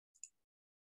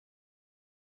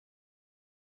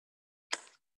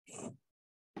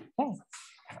Okay.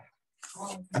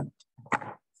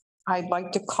 I'd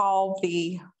like to call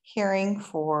the hearing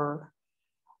for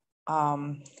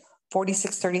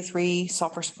 4633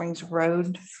 Sulphur Springs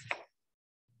Road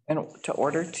and to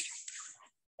order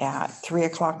at 3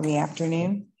 o'clock in the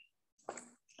afternoon.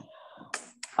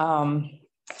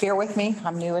 Bear with me,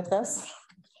 I'm new at this.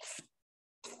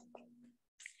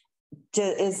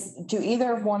 Do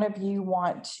either one of you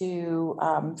want to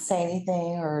say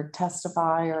anything or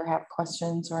testify or have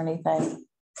questions or anything?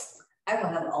 I will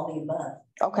have all the above.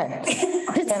 Okay.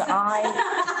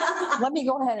 Let me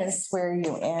go ahead and swear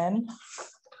you in.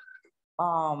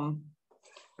 And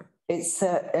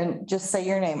just say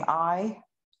your name. I,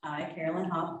 Carolyn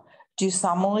Hoff, do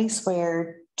solemnly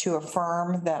swear to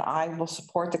affirm that I will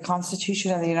support the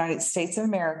Constitution of the United States of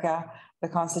America, the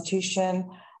Constitution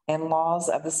and laws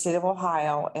of the state of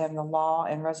Ohio, and the law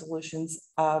and resolutions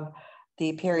of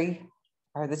the Perry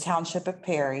or the Township of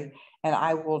Perry, and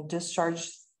I will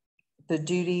discharge the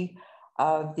duty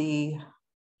of the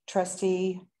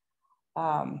trustee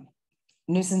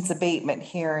nuisance abatement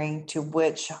hearing to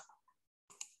which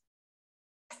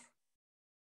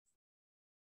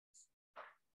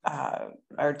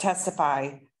or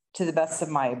testify to the best of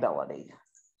my ability.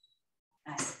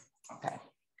 Okay.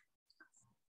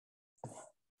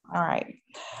 All right.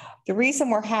 The reason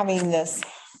we're having this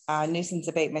nuisance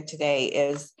abatement today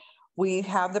is we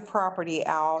have the property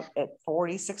out at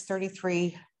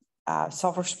 4633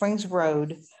 Sulphur Springs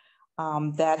Road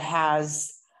that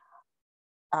has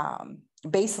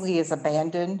basically is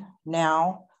abandoned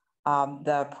now.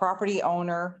 The property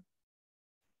owner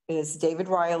is David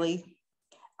Riley.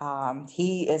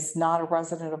 He is not a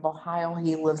resident of Ohio.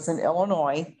 He lives in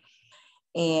Illinois.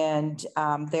 And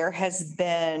there has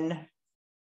been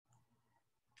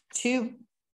two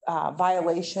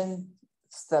violations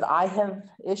that I have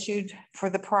issued for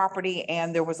the property.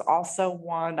 And there was also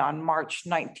one on March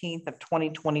 19th of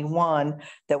 2021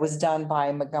 that was done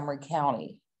by Montgomery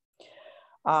County.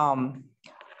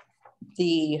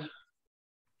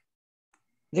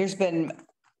 There's been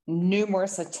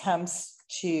numerous attempts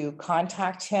to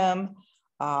contact him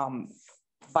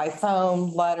by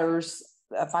phone, letters.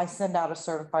 If I send out a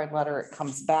certified letter, it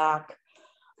comes back.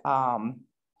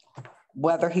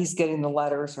 Whether he's getting the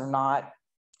letters or not,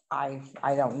 I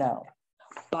don't know.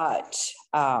 But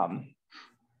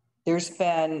there's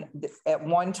been, at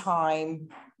one time,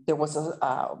 there was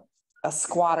a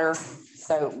squatter,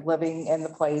 so living in the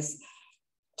place,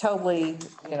 totally,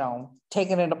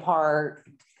 taking it apart.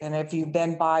 And if you've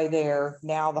been by there,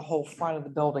 now the whole front of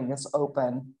the building is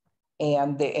open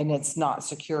and it's not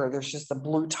secure. There's just a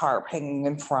blue tarp hanging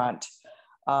in front.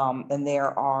 And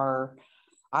there are,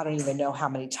 I don't even know how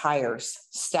many tires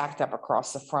stacked up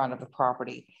across the front of the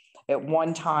property. At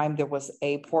one time, there was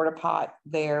a porta pot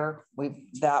there.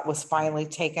 That was finally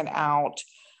taken out.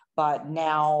 But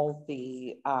now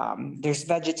there's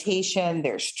vegetation,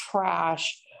 there's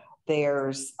trash,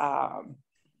 there's,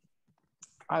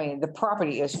 the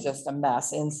property is just a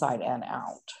mess inside and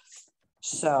out.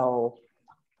 So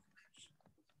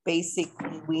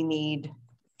basically we need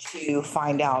to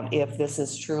find out if this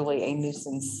is truly a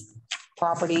nuisance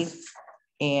property,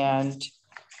 and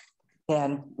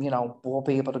then, we'll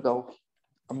be able to go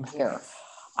from here.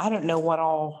 I don't know what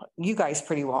all, you guys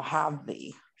pretty well have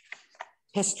the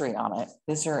history on it.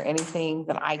 Is there anything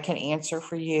that I can answer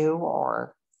for you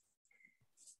or?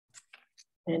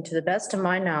 And to the best of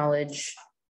my knowledge,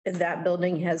 that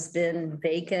building has been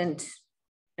vacant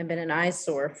and been an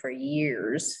eyesore for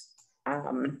years.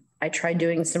 I tried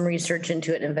doing some research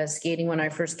into it, investigating when I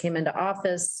first came into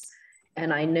office.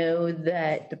 And I know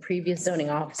that the previous zoning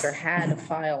officer had a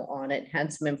file on it,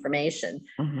 had some information.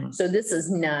 Mm-hmm. So this is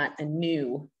not a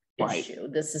new issue.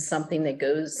 This is something that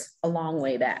goes a long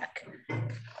way back.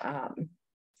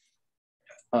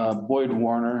 Boyd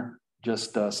Warner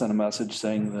just sent a message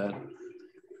saying that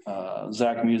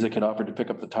Zach Music had offered to pick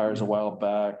up the tires a while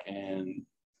back, and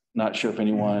not sure if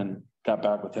anyone got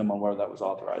back with him on whether that was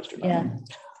authorized or not. Yeah.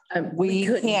 We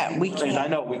can't. I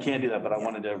know we can't do that, but I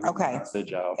wanted to read the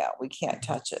message out. Yeah, we can't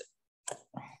touch it.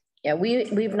 Yeah,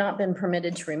 we've not been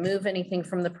permitted to remove anything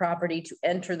from the property, to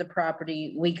enter the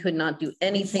property. We could not do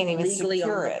anything legally on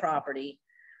the property.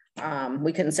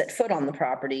 We couldn't set foot on the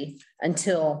property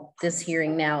until this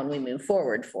hearing now, and we move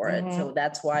forward for it. Mm-hmm. So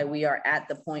that's why we are at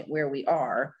the point where we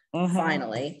are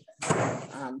finally,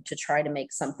 to try to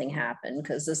make something happen,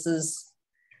 because this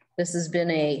has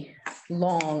been a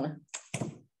long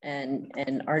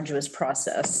and arduous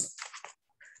process.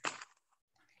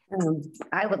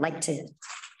 I would like to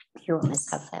hear what Ms.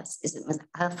 Huff has. Is it Ms.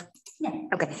 Huff? Yeah,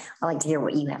 okay. I'd like to hear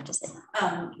what you have to say.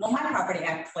 Well, my property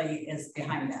actually is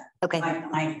behind that. Okay.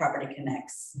 My property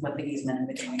connects with the easement in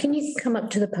between. Can you come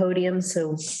up to the podium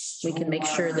so we can make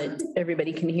sure that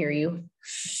everybody can hear you?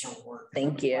 Sure.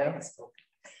 Thank you.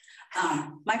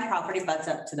 My property butts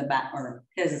up to the back, or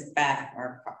his back,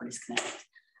 our properties connect.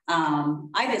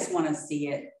 I just want to see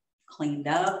it cleaned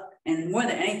up, and more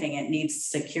than anything, it needs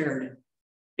secured,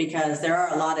 because there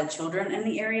are a lot of children in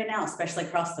the area now, especially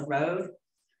across the road.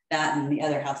 That and the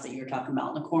other house that you were talking about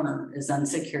in the corner is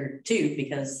unsecured too,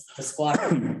 because the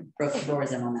squatter broke the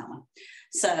doors in on that one.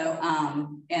 So,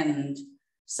 and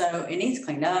so it needs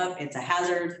cleaned up. It's a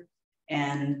hazard,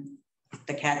 and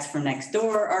the cats from next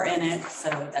door are in it, so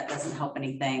that doesn't help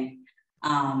anything.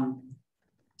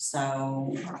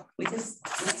 So we just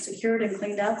want it secured and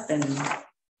cleaned up, and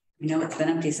you know, it's been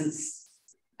empty since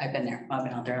I've been there. I've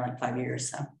been out there like 5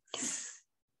 years, so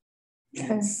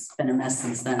yeah, it's been a mess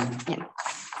since then. Yeah.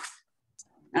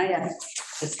 Yeah,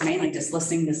 just mainly just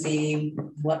listening to see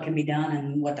what can be done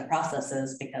and what the process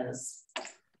is, because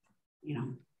you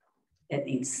know, it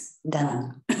needs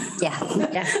done. Yeah,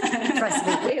 yeah. Trust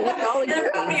me. The property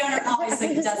owner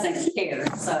obviously doesn't care,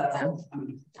 so.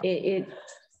 It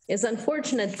is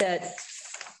unfortunate that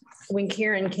when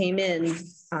Karen came in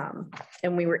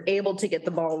and we were able to get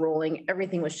the ball rolling,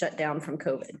 everything was shut down from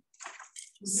COVID.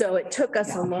 So it took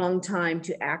us a long time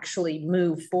to actually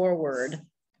move forward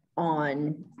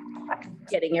on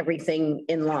getting everything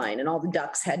in line, and all the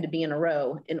ducks had to be in a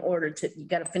row in order to, you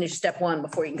got to finish step one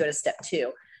before you can go to step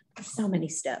two. There's so many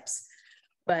steps,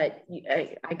 but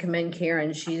I commend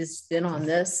Karen. She's been on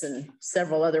this and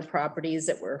several other properties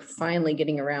that we're finally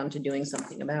getting around to doing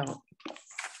something about.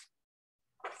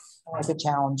 Like a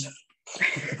challenge.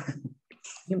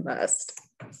 You must.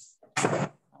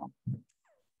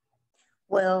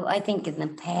 Well, I think in the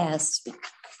past,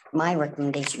 my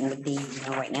recommendation would be, you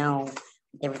know, right now,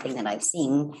 everything that I've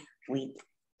seen, we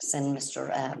send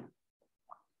Mr.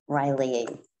 Riley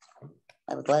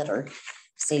a letter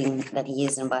stating that he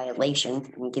is in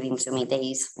violation and give him so many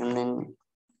days, and then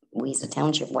we as a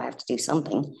township will have to do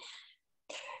something.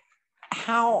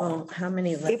 How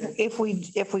many letters? if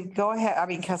we go ahead, I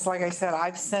mean, because like I said,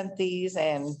 I've sent these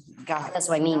and got, That's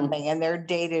what I mean. and they're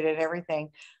dated and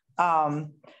everything.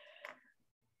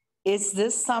 Is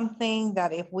this something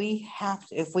that if we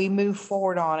move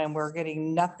forward on and we're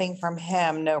getting nothing from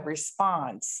him, no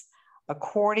response,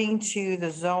 according to the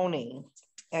zoning,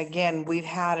 again, we've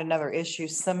had another issue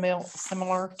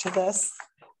similar to this.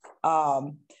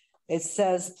 It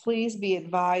says, please be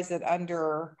advised that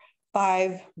under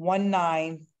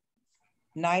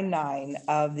 51999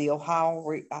 of the Ohio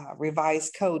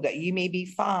Revised Code that you may be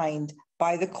fined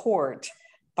by the court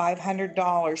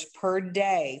 $500 per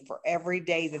day for every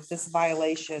day that this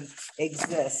violation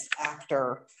exists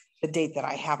after the date that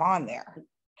I have on there.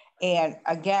 And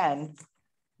again,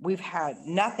 we've had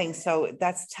nothing. So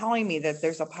that's telling me that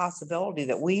there's a possibility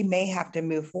that we may have to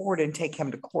move forward and take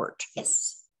him to court.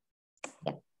 Yes.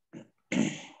 Yep.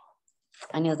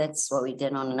 I know that's what we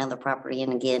did on another property.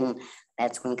 And again,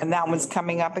 that's when. And that one's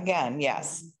coming up again.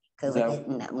 Yes. COVID hit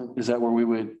and that one. Is that where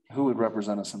who would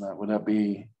represent us in that? Would that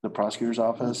be the prosecutor's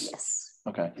office? Yes.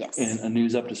 Okay. Yes. And a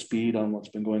news up to speed on what's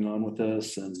been going on with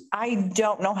this? And I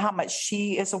don't know how much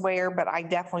she is aware, but I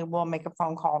definitely will make a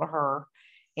phone call to her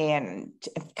and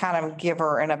kind of give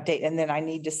her an update. And then I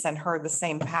need to send her the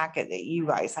same packet that you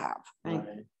guys have. Right.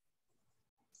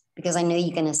 Because I know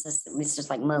you can assist, it's just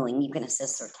like mowing, you can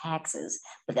assist their taxes,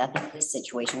 but I think this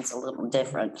situation is a little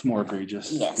different. it's more egregious.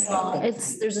 Yes. Well,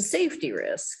 there's a safety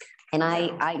risk. And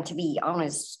I, to be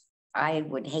honest, I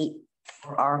would hate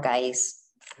for our guys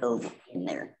to go in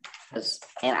there.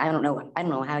 And I don't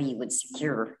know how you would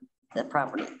secure the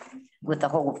property with the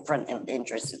whole front of the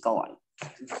interest gone.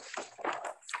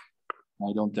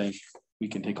 I don't think we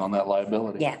can take on that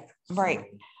liability. Yeah. Right.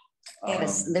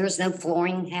 There's no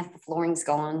flooring, half the flooring's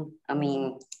gone. I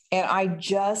mean. And I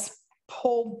just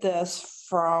pulled this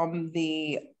from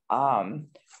the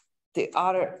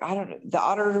auditor, I don't know, the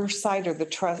auditor side or the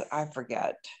trust, I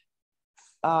forget.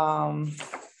 That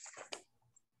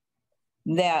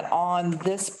on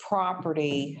this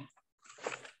property,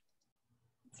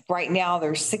 right now,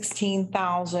 there's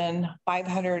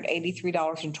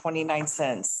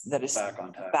 $16,583.29 that is Back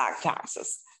on tax. back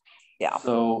taxes. Yeah.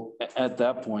 So at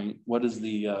that point, what is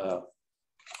the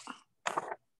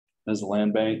has the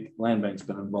land bank's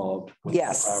been involved with the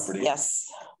property? Yes.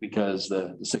 Because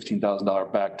the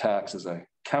 $16,000 back tax is a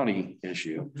county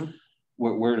issue.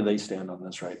 Where do they stand on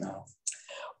this right now?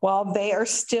 Well, they are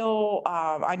still,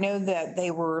 I know that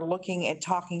they were looking at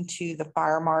talking to the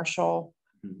fire marshal,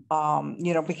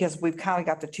 you know, because we've kind of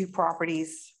got the two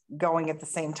properties going at the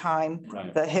same time,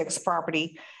 Right. the Hicks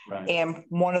property. Right. And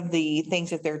one of the things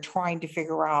that they're trying to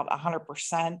figure out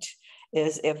 100%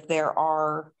 is if there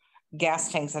are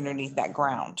gas tanks underneath that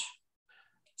ground.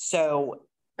 So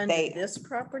Under they, this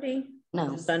property?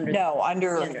 No. Just under. no,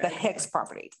 under Under. the Hicks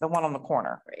property, the one on the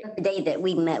corner. Right. The day that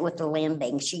we met with the land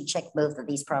bank, she checked both of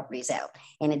these properties out.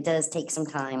 And it does take some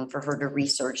time for her to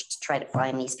research to try to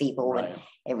find these people and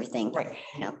everything. Right.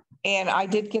 Yeah. And I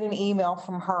did get an email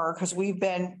from her because we've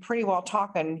been pretty well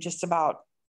talking just about,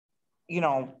 you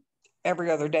know,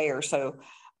 every other day or so.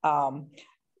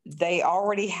 They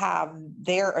already have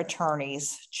their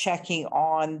attorneys checking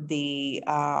on the,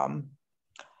 to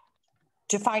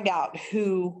find out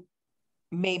who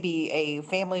may be a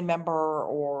family member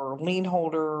or lien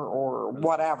holder or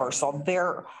whatever. So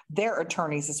their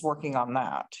attorneys is working on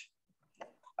that.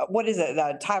 What is it?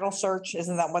 The title search?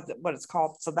 Isn't that what it's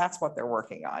called? So that's what they're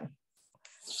working on.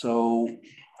 So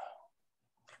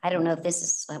I don't know if this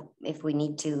is, if we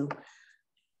need to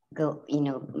go, you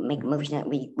know, make a motion that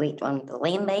we wait on the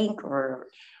land bank or.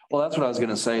 well, that's what I was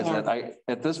gonna say is Yeah. that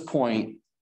at this point,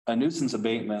 a nuisance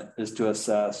abatement is to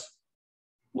assess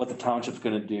what the township's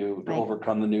gonna do to Right.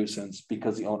 overcome the nuisance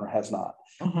because the owner has not.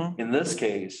 Mhm. In this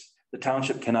case, the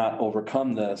township cannot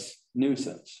overcome this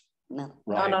nuisance, No. Not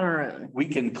right? on our own. We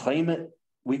can claim it,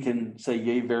 we can say,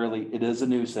 yea, verily, it is a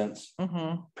nuisance.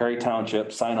 Mhm. Perry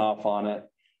Township, sign off on it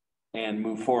and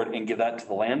move forward and give that to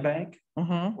the land bank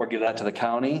Mhm. or give that to the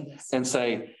county and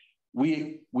say,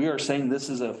 we are saying this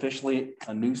is officially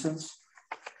a nuisance.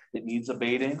 It needs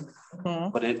abating,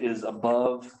 Mhm. but it is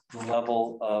above the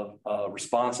level of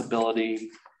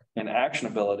responsibility and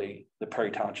actionability that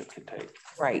Perry Township can take.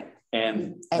 Right.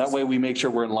 And that way we make sure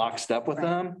we're in lockstep with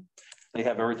them. They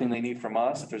have everything they need from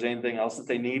us. If there's anything else that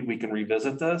they need, we can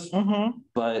revisit this. Mhm.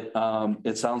 But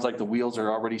it sounds like the wheels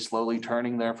are already slowly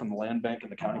turning there from the land bank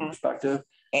and the county perspective.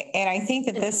 And I think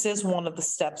that this is one of the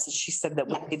steps that she said that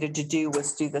we needed to do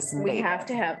was do this. We have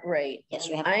to have, right. Yes,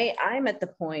 you have. I'm at the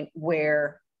point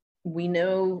where we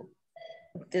know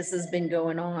this has been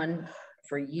going on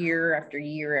for year after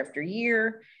year after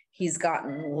year. He's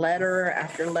gotten letter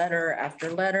after letter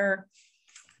after letter.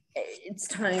 It's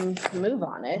time to move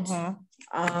on it.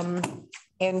 Mhm.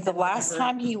 And the last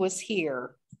time he was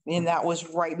here, and that was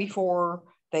right before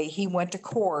he went to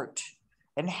court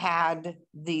and had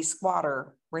the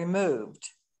squatter removed.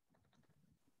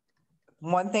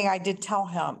 One thing I did tell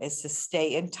him is to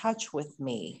stay in touch with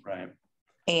me. Right.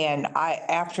 And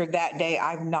after that day,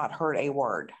 I've not heard a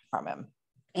word from him.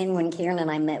 And when Karen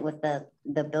and I met with the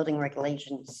building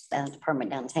regulations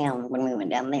department downtown, when we went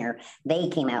down there, they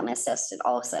came out and assessed it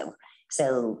also.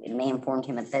 So they informed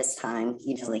him at this time,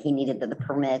 usually he needed the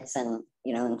permits and,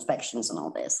 you know, inspections and all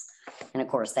this. And of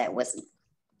course, that wasn't.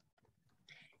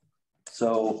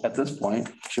 So at this point,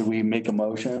 should we make a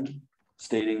motion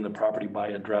stating the property by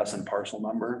address and parcel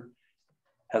number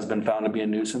has been found to be a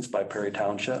nuisance by Perry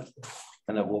Township,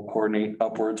 and that we'll coordinate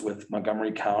upwards with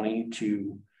Montgomery County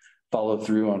to follow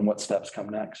through on what steps come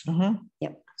next? Mhm.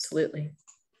 Yep. Absolutely.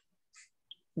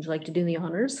 Would you like to do the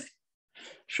honors?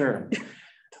 Sure.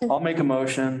 I'll make a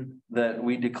motion that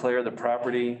we declare the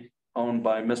property owned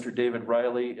by Mr. David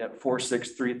Riley at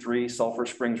 4633 Sulphur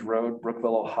Springs Road,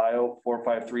 Brookville, Ohio,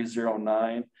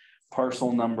 45309,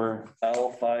 parcel number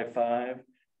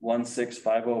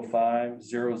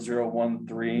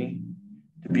L55-16505-0013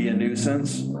 to be a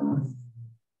nuisance.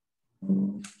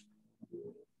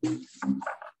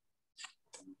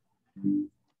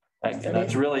 And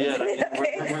that's really it.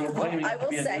 We're claiming I it to will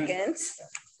be a nuisance. second.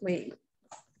 Wait,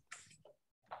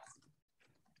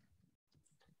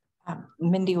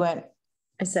 Mindy went,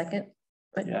 a second.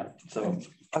 Yeah, so.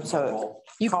 oh, so.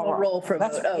 You Call call roll for a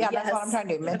That's, vote. Oh, yeah, that's what I'm yes. trying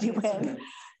to do. Mindy went,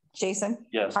 Jason,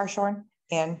 Yes. Harshorn,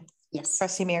 and Yes.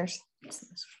 trustee Mears.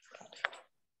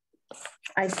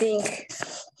 I think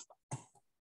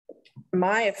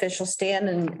my official stand,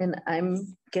 and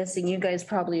I'm guessing you guys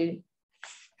probably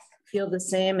feel the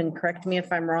same, and correct me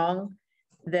if I'm wrong,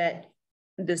 that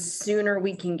the sooner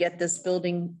we can get this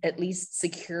building at least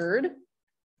secured,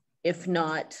 if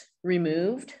not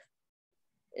removed,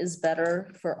 is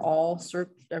better for all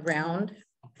around.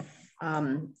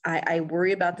 I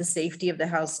worry about the safety of the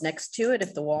house next to it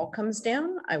if the wall comes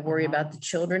down. I worry about the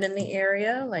children in the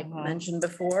area, like mentioned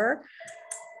before.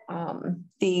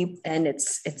 And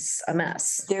it's a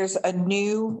mess. There's a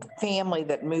new family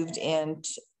that moved in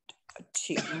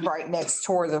to right next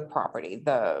door the property,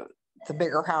 the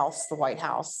bigger house, the white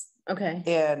house, Okay.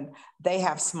 and they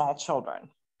have small children.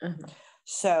 Uh-huh.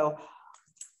 So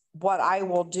what I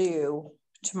will do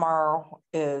tomorrow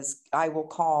is I will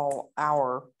call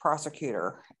our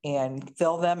prosecutor and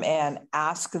fill them in,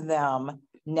 ask them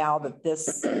now that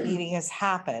this meeting has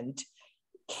happened,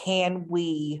 can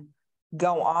we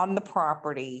go on the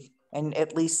property and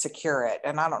at least secure it?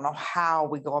 And I don't know how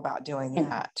we go about doing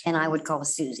that. And I would call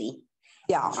Susie.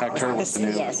 Yeah. Check her with the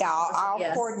new- Yes. Yeah, I'll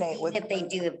Yes. coordinate with. If they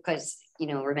do it, because, you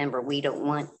know, remember, we don't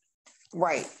want,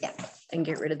 Right. And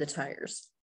get rid of the tires.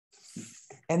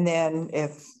 And then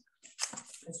if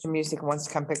Mr. Music wants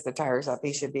to come pick the tires up,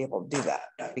 he should be able to do that.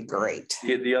 That'd be great.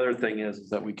 The other thing is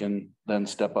that we can then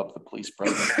step up the police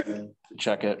presence to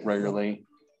check it regularly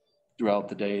throughout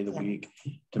the day, the week,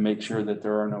 to make sure that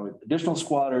there are no additional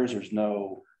squatters, there's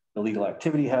no illegal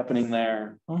activity happening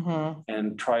there, Mm-hmm.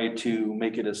 and try to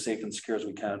make it as safe and secure as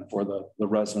we can for the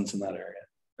residents in that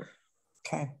area.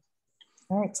 Okay.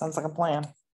 All right, sounds like a plan.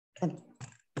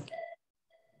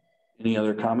 Any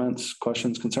other comments,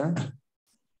 questions, concerns?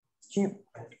 No,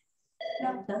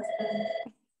 that's good.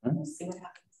 We'll see what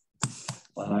happens.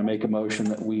 Well, I make a motion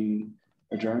that we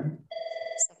adjourn.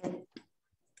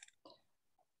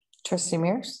 Trustee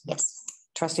Mears, yes.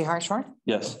 trustee Hartshorn,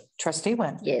 Yes. trustee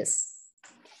Wynn. Yes.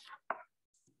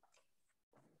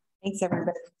 Thanks,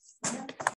 everybody.